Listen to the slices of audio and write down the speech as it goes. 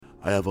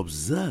I have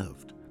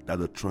observed that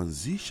the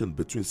transition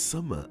between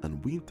summer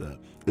and winter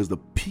is the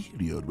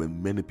period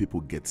when many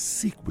people get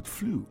sick with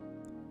flu.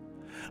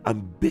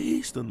 And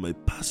based on my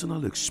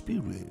personal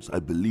experience, I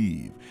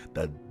believe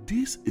that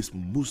this is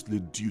mostly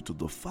due to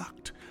the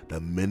fact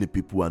that many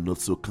people are not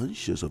so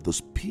conscious of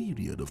this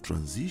period of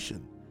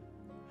transition.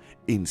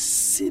 In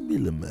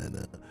similar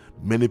manner,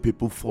 many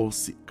people fall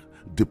sick,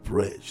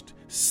 depressed,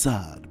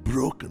 sad,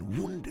 broken,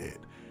 wounded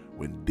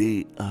when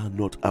they are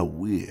not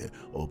aware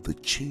of the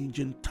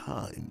changing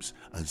times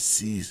and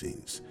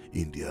seasons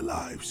in their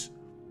lives.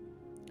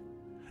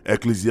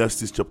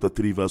 Ecclesiastes chapter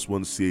 3 verse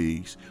 1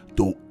 says,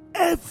 "To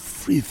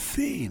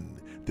everything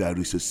there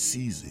is a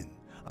season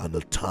and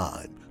a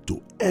time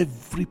to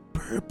every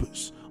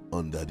purpose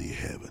under the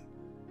heaven."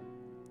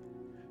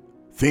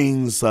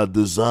 Things are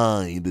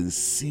designed in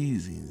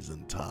seasons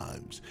and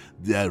times.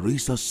 There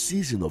is a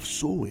season of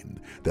sowing,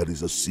 there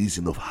is a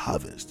season of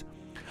harvest,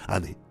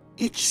 and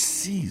each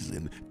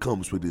season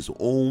comes with its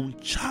own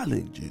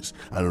challenges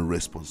and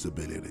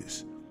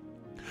responsibilities.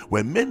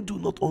 When men do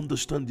not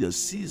understand their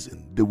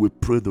season, they will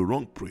pray the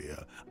wrong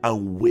prayer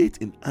and wait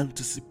in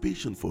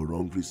anticipation for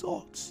wrong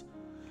results.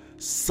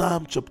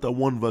 Psalm chapter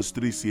 1 verse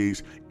 3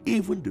 says,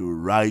 "Even the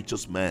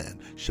righteous man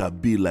shall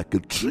be like a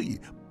tree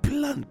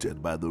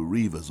planted by the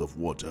rivers of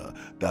water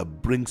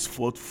that brings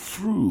forth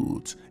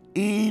fruit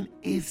in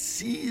its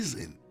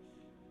season."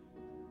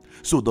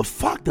 So the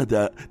fact that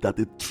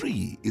a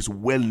tree is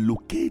well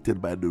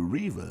located by the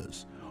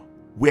rivers,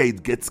 where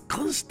it gets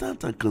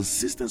constant and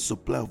consistent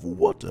supply of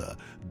water,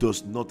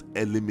 does not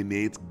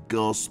eliminate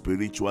God's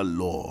spiritual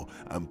law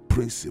and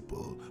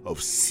principle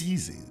of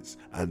seasons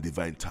and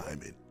divine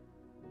timing.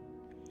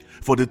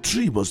 For the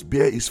tree must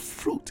bear its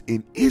fruit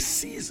in its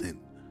season.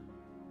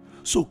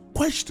 So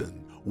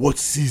question, what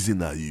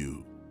season are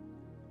you?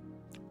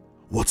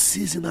 What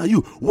season are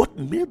you? What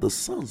made the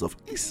sons of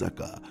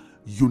Issachar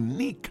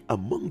unique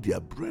among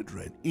their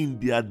brethren in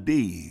their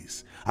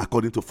days,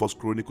 according to 1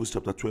 Chronicles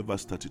chapter 12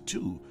 verse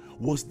 32,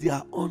 was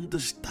their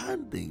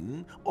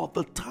understanding of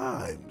the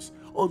times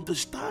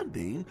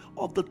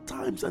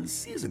and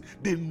season.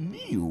 They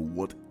knew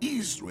what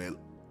Israel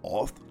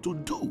ought to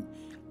do,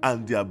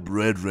 and their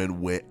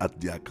brethren were at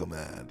their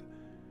command.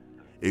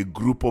 A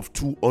group of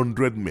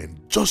 200 men,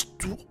 just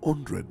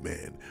 200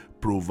 men,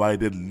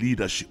 provided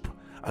leadership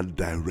and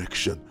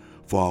direction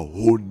for our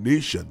whole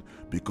nation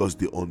because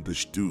they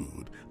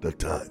understood the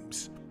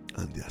times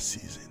and their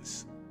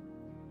seasons.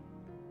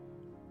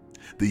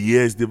 The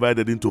year is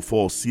divided into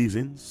 4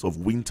 seasons of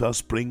winter,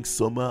 spring,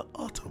 summer,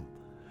 autumn.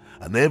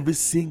 And every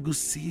single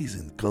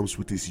season comes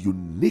with its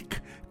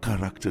unique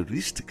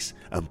characteristics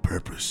and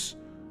purpose.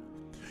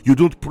 You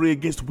don't pray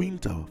against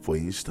winter, for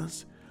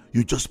instance.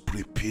 You just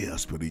prepare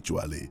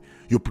spiritually.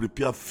 You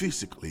prepare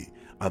physically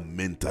and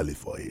mentally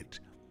for it.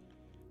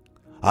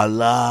 Our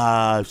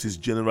lives is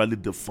generally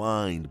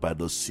defined by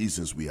the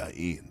seasons we are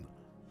in.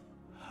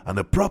 And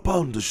a proper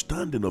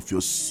understanding of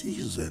your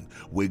season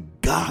will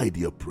guide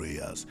your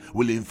prayers,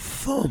 will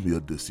inform your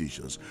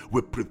decisions,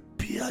 will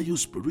prepare you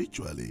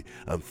spiritually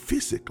and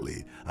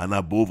physically, and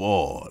above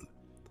all,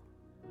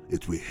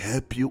 it will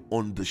help you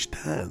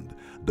understand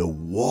the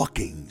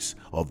workings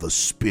of the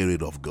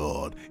Spirit of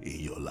God in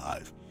your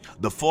life.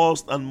 The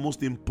first and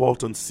most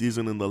important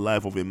season in the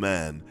life of a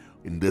man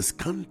in this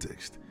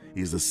context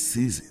is the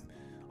season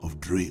of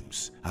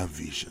dreams and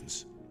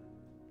visions.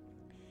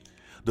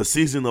 The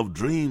season of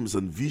dreams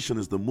and vision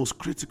is the most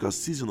critical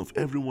season of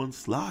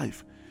everyone's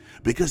life,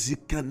 because you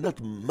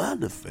cannot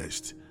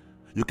manifest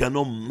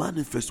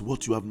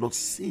what you have not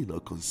seen or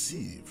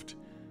conceived.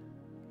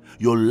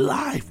 Your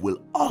life will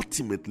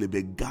ultimately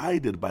be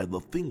guided by the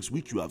things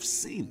which you have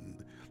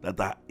seen that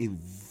are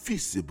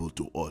invisible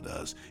to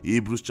others.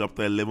 Hebrews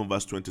chapter 11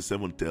 verse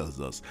 27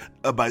 tells us,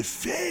 by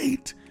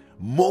faith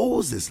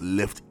Moses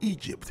left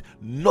Egypt,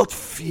 not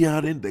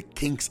fearing the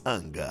king's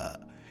anger.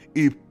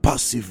 He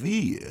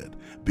persevered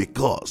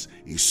because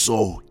he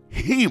saw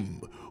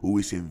him who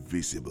is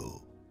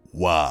invisible.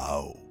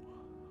 Wow.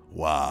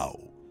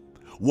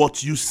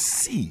 What you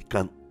see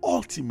can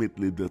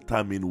ultimately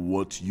determine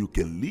what you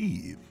can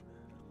live.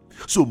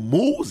 So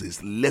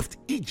Moses left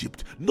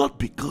Egypt not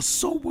because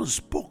someone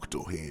spoke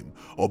to him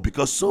or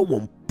because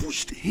someone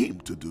pushed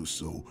him to do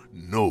so.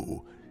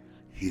 No,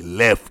 he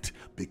left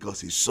because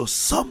he saw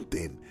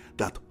something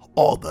that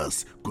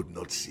others could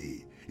not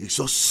see. He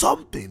saw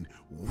something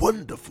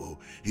wonderful.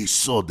 He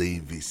saw the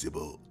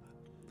invisible.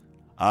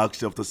 Acts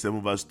chapter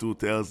 7 verse 2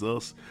 tells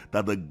us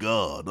that the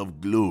God of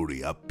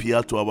glory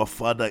appeared to our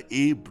father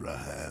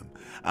Abraham,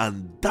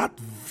 and that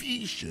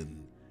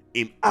vision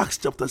in Acts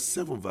chapter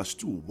 7 verse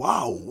 2,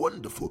 wow,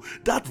 wonderful.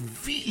 That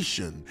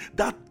vision,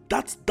 that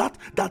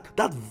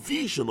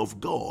vision of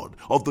God,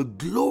 of the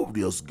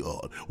glorious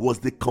God, was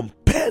the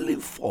compelling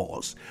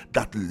force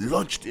that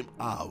launched him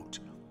out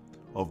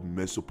of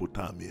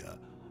Mesopotamia,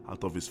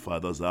 out of his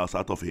father's house,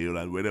 out of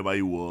Haran, wherever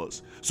he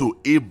was. So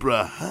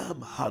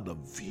Abraham had a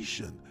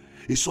vision.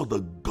 He saw the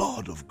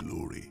God of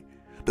glory.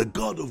 The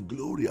God of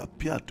glory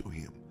appeared to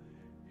him.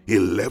 He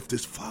left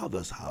his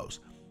father's house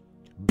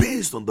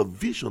based on the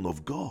vision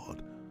of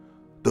God.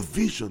 The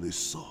vision he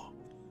saw.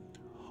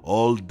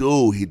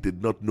 Although he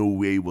did not know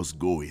where he was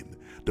going,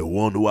 the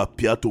one who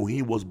appeared to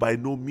him was by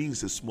no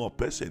means a small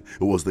person.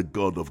 It was the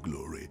God of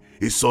glory.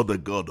 He saw the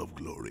God of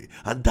glory.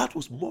 And that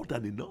was more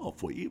than enough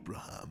for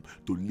Abraham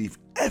to leave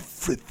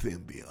everything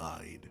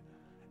behind.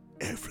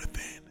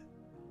 Everything.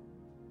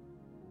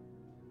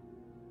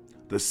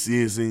 The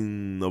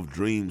season of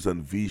dreams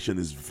and vision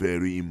is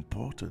very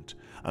important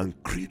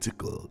and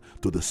critical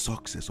to the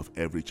success of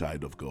every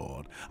child of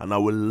God. And I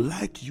would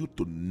like you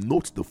to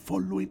note the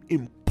following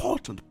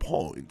important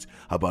points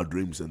about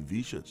dreams and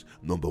visions.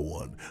 Number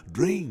one,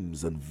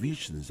 dreams and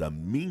visions are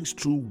means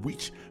through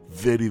which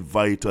very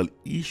vital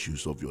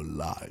issues of your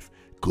life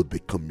could be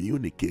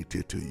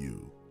communicated to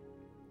you.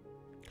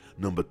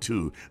 Number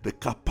two, the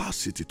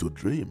capacity to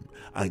dream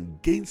and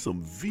gain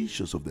some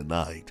visions of the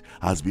night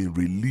has been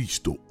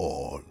released to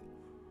all.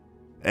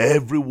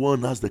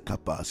 Everyone has the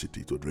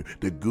capacity to dream.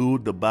 The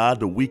good, the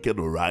bad, the wicked,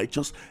 the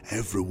righteous,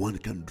 everyone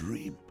can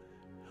dream.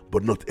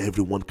 But not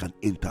everyone can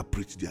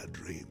interpret their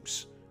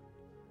dreams.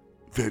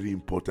 Very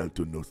important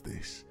to note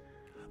this.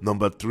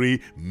 Number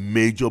three,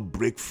 major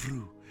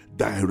breakthrough.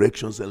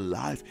 Directions in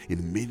life,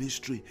 in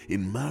ministry,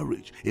 in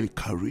marriage, in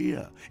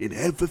career, in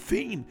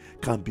everything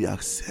can be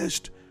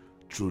accessed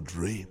through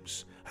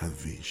dreams and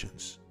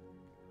visions.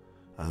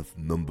 And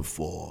number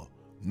four,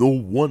 no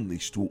one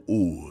is too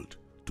old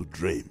to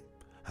dream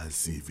and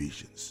see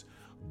visions.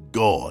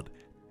 God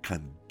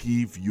can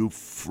give you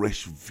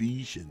fresh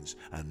visions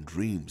and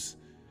dreams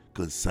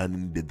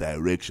concerning the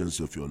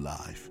directions of your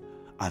life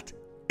at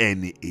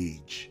any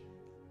age.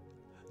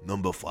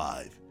 Number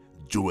five,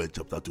 Joel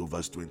chapter 2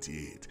 verse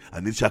 28.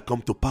 And it shall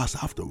come to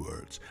pass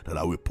afterwards that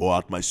I will pour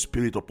out my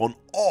spirit upon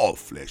all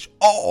flesh,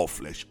 all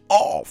flesh,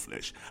 all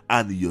flesh,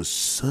 and your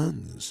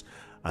sons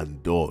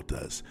and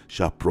daughters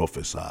shall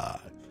prophesy.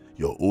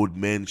 Your old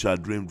men shall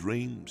dream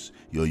dreams,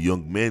 your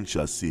young men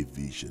shall see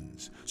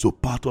visions. So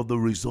part of the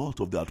result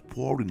of that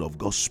pouring of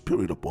God's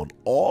Spirit upon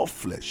all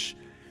flesh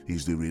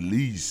is the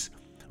release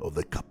of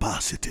the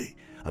capacity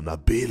and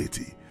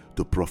ability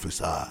to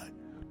prophesy,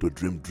 to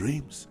dream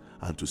dreams,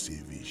 and to see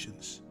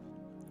visions.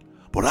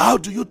 But how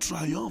do you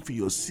triumph in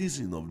your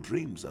season of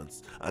dreams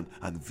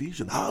and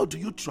vision? How do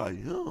you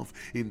triumph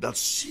in that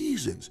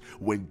seasons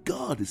when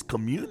God is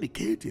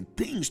communicating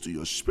things to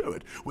your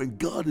spirit, when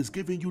God is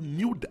giving you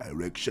new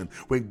direction,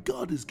 when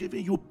God is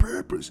giving you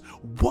purpose?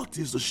 What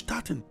is the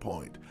starting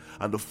point?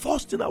 And the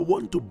first thing I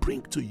want to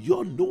bring to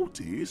your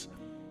notice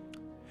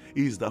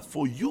is that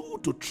for you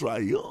to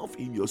triumph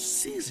in your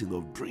season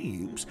of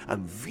dreams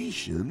and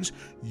visions,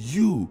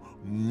 you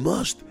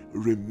must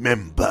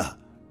remember.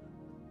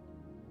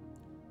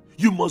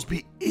 You must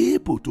be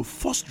able to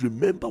first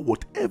remember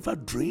whatever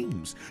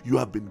dreams you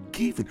have been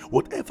given,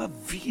 whatever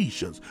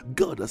visions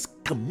God has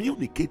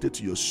communicated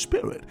to your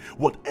spirit,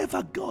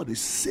 whatever God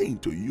is saying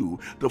to you.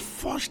 The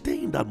first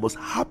thing that must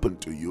happen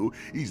to you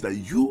is that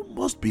you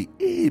must be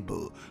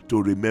able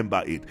to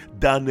remember it.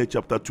 Daniel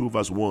chapter 2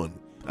 verse 1,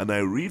 and I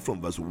read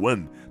from verse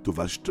 1 to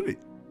verse 3.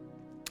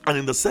 And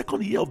in the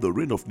second year of the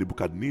reign of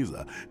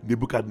Nebuchadnezzar,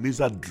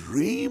 Nebuchadnezzar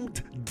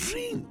dreamed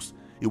dreams.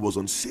 He was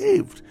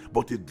unsaved,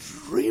 but he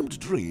dreamed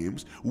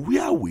dreams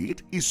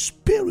wherewith his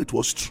spirit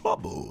was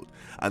troubled,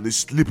 and his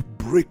sleep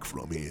brake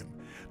from him.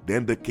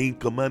 Then the king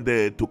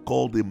commanded to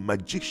call the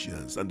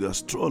magicians and the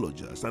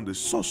astrologers and the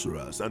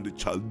sorcerers and the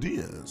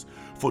Chaldeans,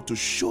 for to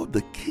show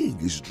the king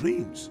his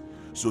dreams.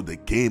 So they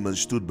came and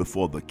stood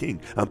before the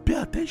king. And pay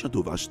attention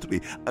to verse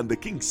 3. And the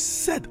king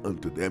said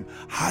unto them,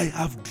 I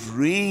have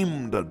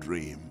dreamed a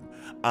dream,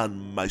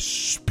 and my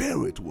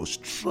spirit was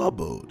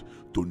troubled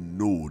to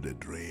know the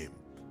dream.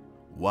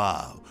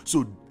 Wow.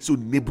 So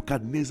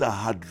Nebuchadnezzar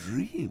had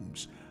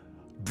dreams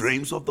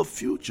of the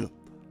future.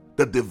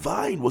 The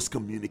divine was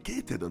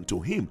communicated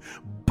unto him,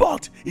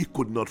 but he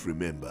could not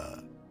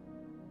remember.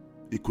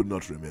 He could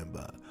not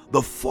remember.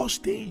 The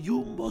first thing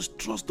you must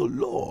trust the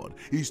Lord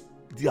is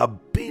the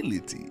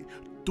ability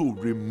to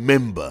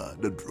remember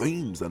the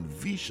dreams and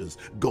visions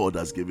God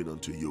has given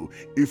unto you.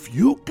 If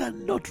you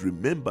cannot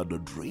remember the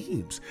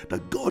dreams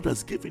that God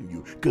has given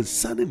you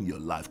concerning your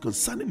life,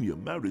 concerning your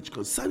marriage,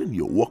 concerning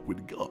your walk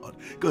with God,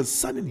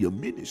 concerning your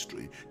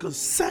ministry,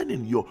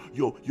 concerning your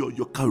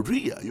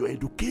career, your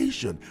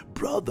education,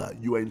 brother,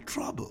 you are in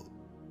trouble.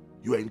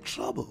 You are in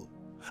trouble.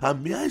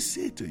 And may I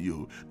say to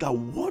you that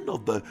one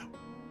of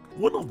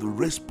the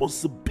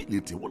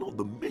responsibility, one of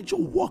the major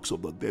works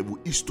of the devil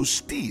is to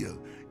steal.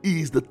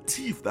 He is the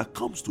thief that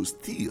comes to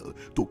steal,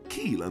 to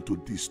kill, and to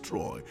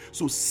destroy.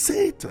 So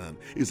Satan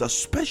is a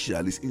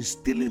specialist in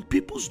stealing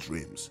people's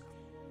dreams.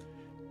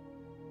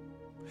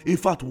 In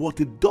fact,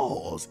 what it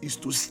does is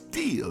to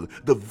steal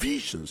the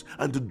visions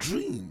and the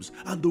dreams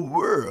and the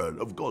word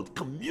of God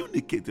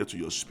communicated to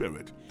your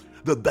spirit.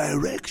 The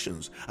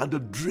directions and the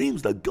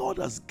dreams that God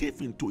has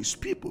given to his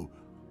people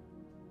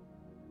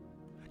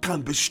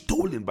can be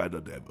stolen by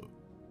the devil.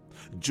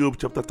 Job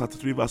chapter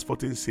 33 verse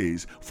 14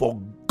 says,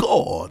 For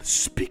God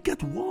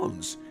speaketh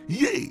once,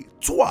 yea,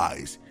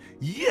 twice,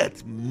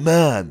 yet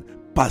man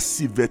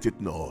perceiveth it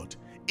not.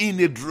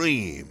 In a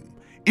dream,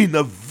 In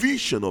a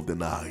vision of the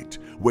night,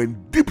 when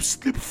deep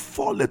sleep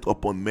falleth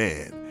upon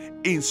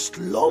men, in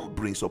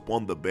slumberings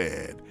upon the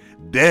bed,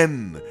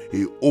 then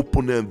he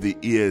openeth the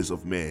ears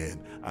of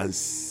men and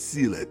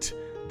sealeth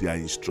their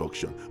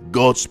instruction.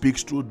 God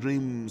speaks through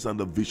dreams and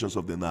the visions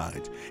of the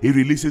night. He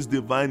releases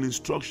divine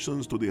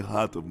instructions to the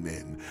heart of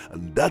men,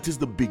 and that is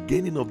the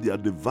beginning of their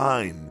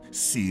divine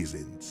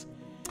seasons.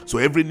 So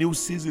every new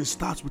season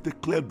starts with a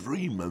clear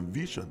dream and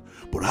vision.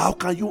 But how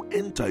can you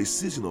enter a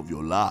season of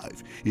your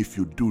life if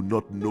you do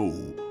not know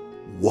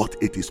what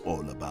it is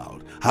all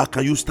about? How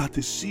can you start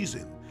a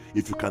season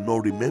if you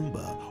cannot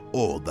remember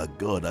all that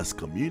God has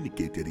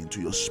communicated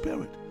into your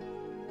spirit?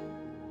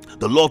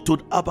 The Lord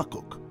told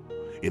Habakkuk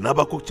in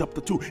Habakkuk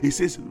chapter 2, he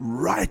says,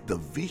 write the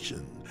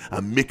vision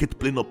and make it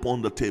plain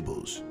upon the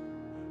tables,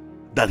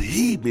 that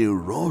he may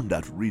run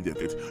that readeth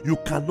it. You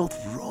cannot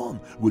run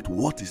with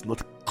what is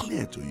not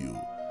clear to you.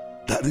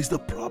 That is the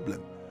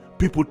problem.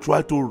 People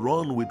try to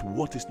run with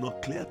what is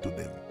not clear to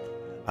them,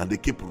 and they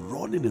keep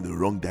running in the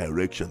wrong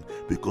direction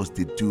because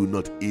they do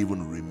not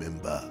even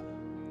remember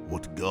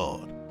what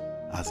God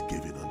has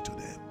given unto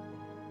them.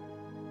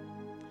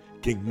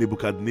 King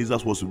Nebuchadnezzar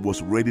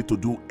was ready to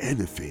do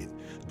anything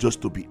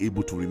just to be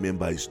able to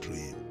remember his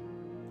dream.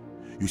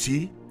 You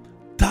see,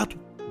 that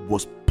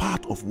was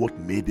part of what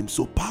made him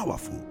so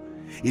powerful.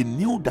 He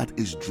knew that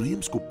his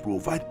dreams could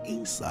provide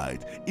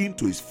insight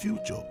into his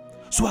future.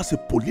 So as a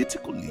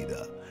political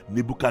leader,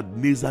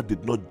 Nebuchadnezzar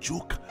did not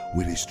joke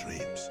with his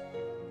dreams.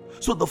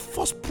 So the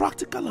first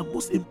practical and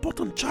most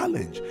important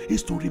challenge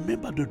is to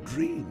remember the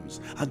dreams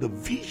and the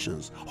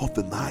visions of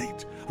the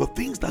night, the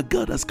things that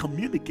God has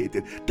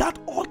communicated. That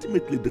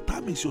ultimately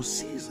determines your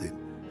season.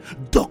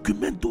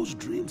 Document those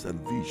dreams and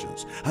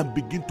visions and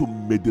begin to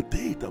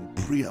meditate and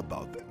pray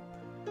about them.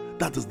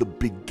 That is the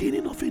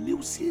beginning of a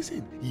new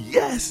season.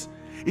 Yes,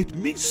 it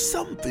means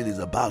something is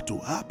about to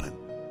happen.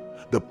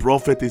 The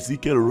prophet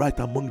Ezekiel, right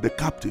among the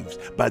captives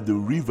by the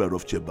river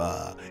of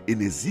Chebar,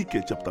 in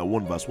Ezekiel chapter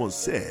 1 verse 1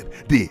 said,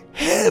 the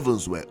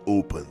heavens were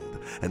opened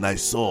and I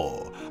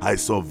saw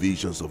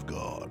visions of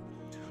God.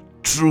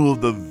 Through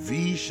the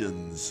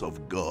visions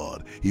of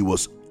God, he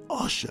was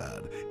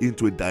ushered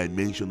into a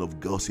dimension of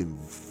God's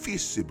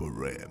invisible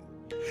realm.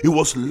 He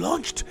was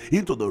launched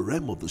into the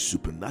realm of the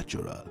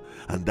supernatural,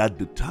 and that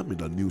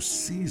determined a new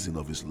season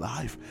of his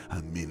life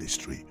and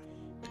ministry.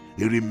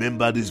 He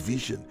remembered his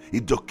vision. He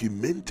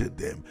documented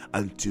them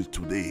until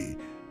today.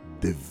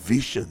 The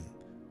vision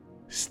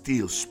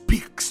still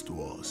speaks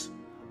to us.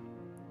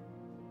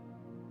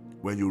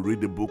 When you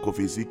read the book of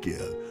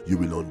Ezekiel, you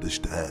will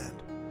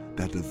understand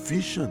that the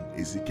vision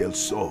Ezekiel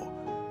saw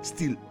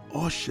still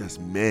ushers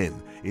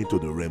men into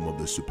the realm of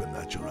the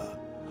supernatural.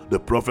 The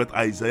prophet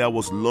Isaiah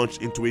was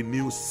launched into a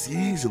new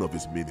season of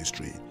his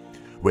ministry.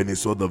 When he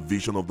saw the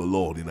vision of the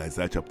Lord in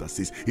Isaiah chapter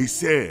 6, he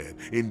said,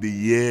 in the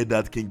year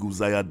that King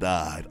Uzziah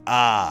died,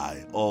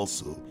 I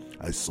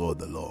saw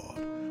the Lord.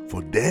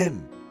 For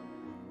then,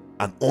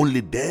 and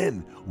only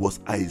then, was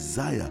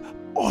Isaiah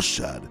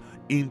ushered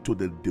into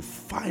the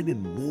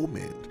defining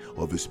moment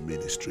of his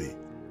ministry.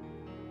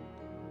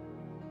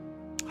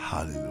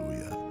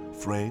 Hallelujah.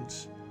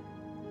 Friends,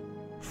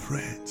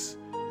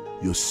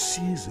 your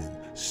season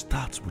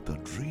starts with a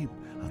dream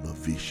and a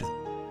vision.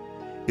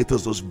 It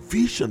is this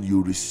vision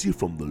you receive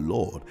from the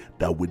Lord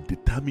that will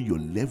determine your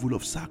level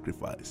of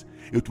sacrifice.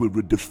 It will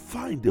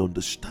redefine the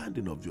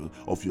understanding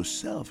of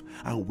yourself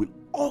and will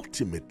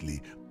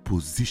ultimately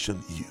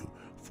position you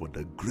for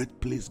the great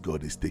place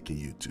God is taking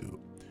you to.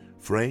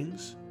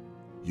 Friends,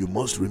 you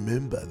must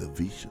remember the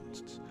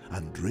visions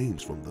and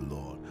dreams from the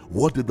Lord.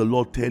 What did the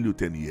Lord tell you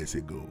 10 years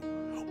ago?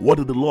 What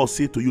did the Lord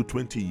say to you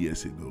 20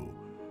 years ago?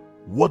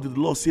 What did the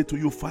Lord say to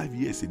you 5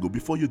 years ago,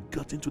 before you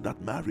got into that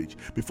marriage,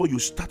 before you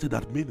started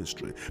that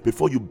ministry,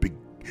 before you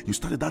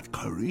started that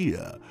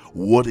career?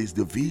 What is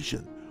the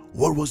vision?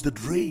 What was the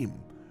dream?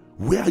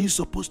 Where are you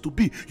supposed to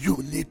be? You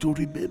need to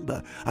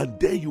remember, and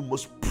then you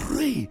must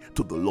pray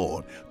to the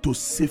Lord to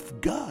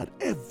safeguard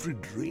every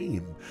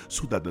dream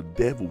so that the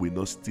devil will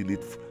not steal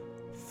it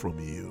from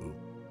you.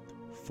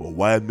 For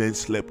while men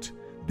slept,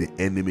 the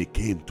enemy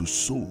came to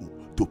sow,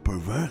 to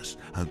perverse,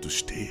 and to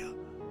steal.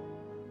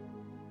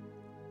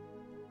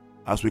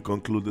 As we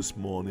conclude this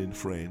morning,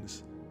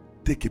 friends,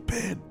 take a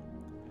pen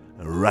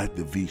and write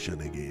the vision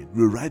again.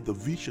 Rewrite the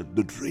vision,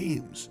 the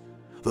dreams,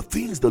 the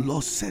things the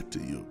Lord said to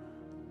you.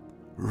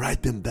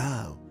 Write them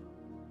down.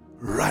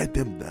 Write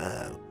them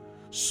down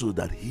so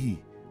that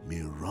he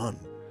may run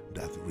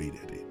that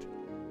readeth it.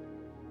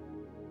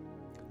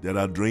 There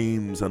are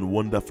dreams and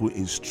wonderful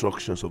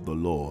instructions of the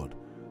Lord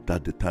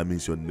that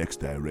determines your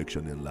next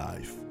direction in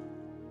life.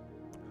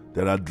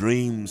 There are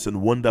dreams and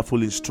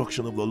wonderful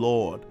instruction of the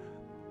Lord,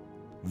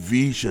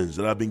 visions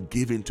that have been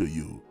given to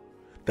you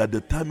that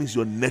determines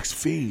your next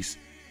phase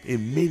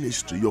in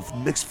ministry, your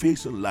next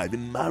phase in life,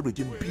 in marriage,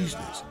 in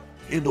business,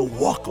 in the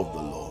work of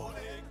the Lord.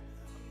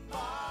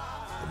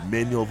 And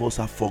many of us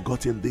have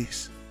forgotten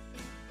this.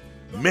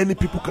 Many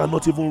people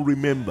cannot even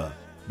remember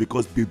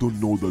because they don't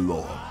know the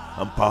Lord.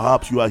 And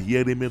perhaps you are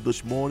hearing me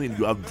this morning,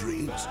 you have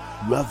dreams,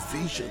 you have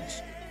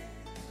visions.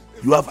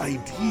 You have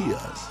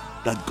ideas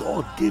that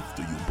God gave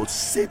to you, but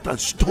Satan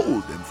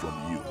stole them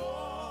from you.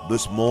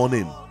 This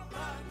morning,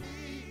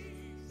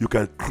 you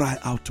can cry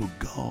out to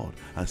God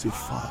and say,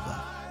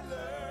 Father,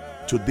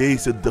 today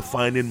is a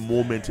defining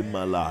moment in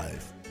my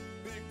life.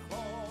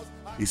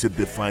 It's a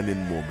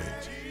defining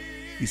moment.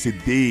 It's a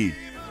day,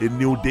 a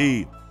new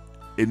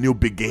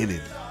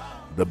beginning,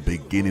 the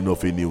beginning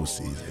of a new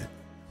season.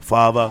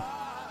 Father,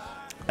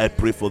 I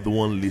pray for the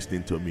one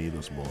listening to me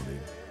this morning.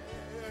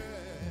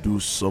 Do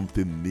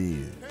something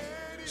new,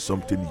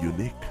 something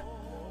unique,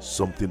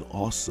 something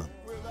awesome,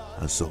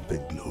 and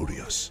something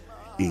glorious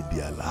in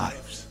their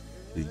lives.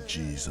 In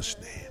Jesus'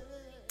 name.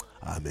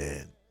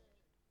 Amen.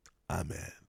 Amen.